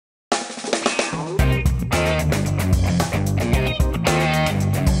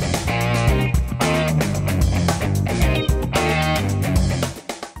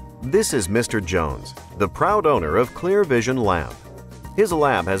This is Mr. Jones, the proud owner of Clear Vision Lab. His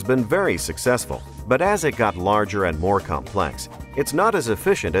lab has been very successful, but as it got larger and more complex, it's not as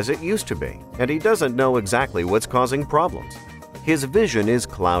efficient as it used to be, and he doesn't know exactly what's causing problems. His vision is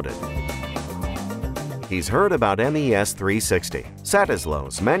clouded. He's heard about MES-360,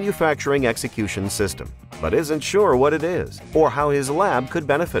 Satisloh's manufacturing execution system, but isn't sure what it is or how his lab could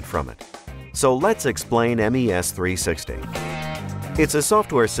benefit from it. So let's explain MES-360. It's a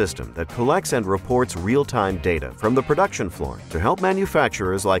software system that collects and reports real-time data from the production floor to help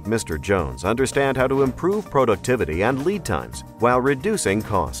manufacturers like Mr. Jones understand how to improve productivity and lead times while reducing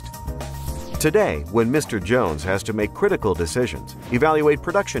cost. Today, when Mr. Jones has to make critical decisions, evaluate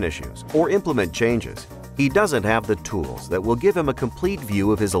production issues, or implement changes, he doesn't have the tools that will give him a complete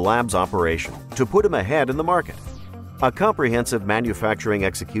view of his lab's operation to put him ahead in the market. A comprehensive manufacturing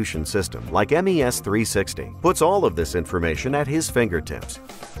execution system like MES-360 puts all of this information at his fingertips.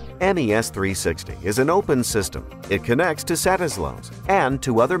 MES-360 is an open system. It connects to Satisloh's and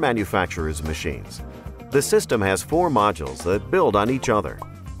to other manufacturers' machines. The system has 4 modules that build on each other.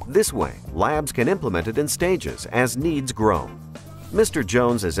 This way, labs can implement it in stages as needs grow. Mr.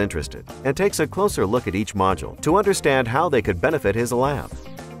 Jones is interested and takes a closer look at each module to understand how they could benefit his lab.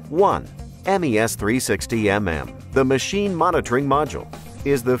 1. MES-360MM, the Machine Monitoring Module,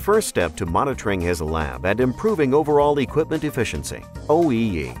 is the first step to monitoring his lab and improving overall equipment efficiency,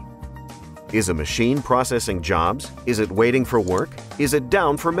 OEE. Is a machine processing jobs? Is it waiting for work? Is it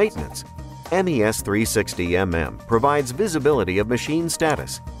down for maintenance? MES-360MM provides visibility of machine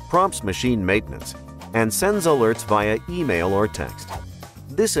status, prompts machine maintenance, and sends alerts via email or text.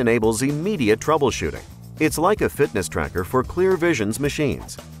 This enables immediate troubleshooting. It's like a fitness tracker for Clear Vision's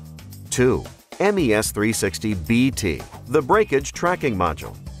machines. 2. MES-360BT, the Breakage Tracking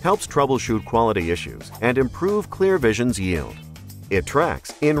Module, helps troubleshoot quality issues and improve Clear Vision's yield. It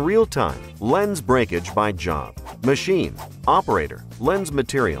tracks, in real time, lens breakage by job, machine, operator, lens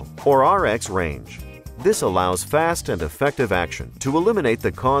material, or RX range. This allows fast and effective action to eliminate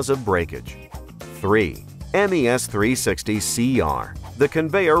the cause of breakage. 3. MES-360CR, the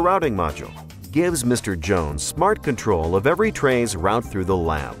Conveyor Routing Module, gives Mr. Jones smart control of every tray's route through the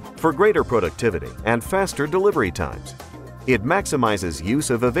lab for greater productivity and faster delivery times. It maximizes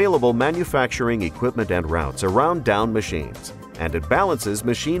use of available manufacturing equipment and routes around down machines, and it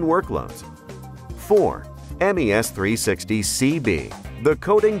machine workloads. 4. MES-360CB, the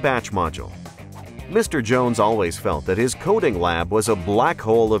Coding Batch Module. Mr. Jones always felt that his coding lab was a black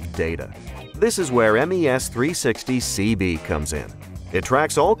hole of data. This is where MES-360CB comes in. It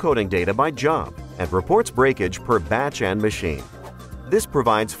tracks all coding data by job and reports breakage per batch and machine. This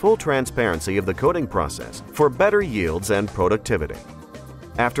provides full transparency of the coding process for better yields and productivity.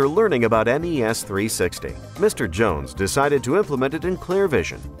 After learning about MES-360, Mr. Jones decided to implement it in Clear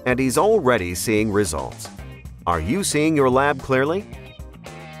Vision, and he's already seeing results. Are you seeing your lab clearly?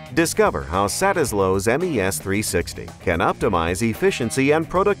 Discover how Satisloh's MES-360 can optimize efficiency and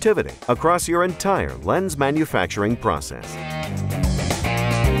productivity across your entire lens manufacturing process.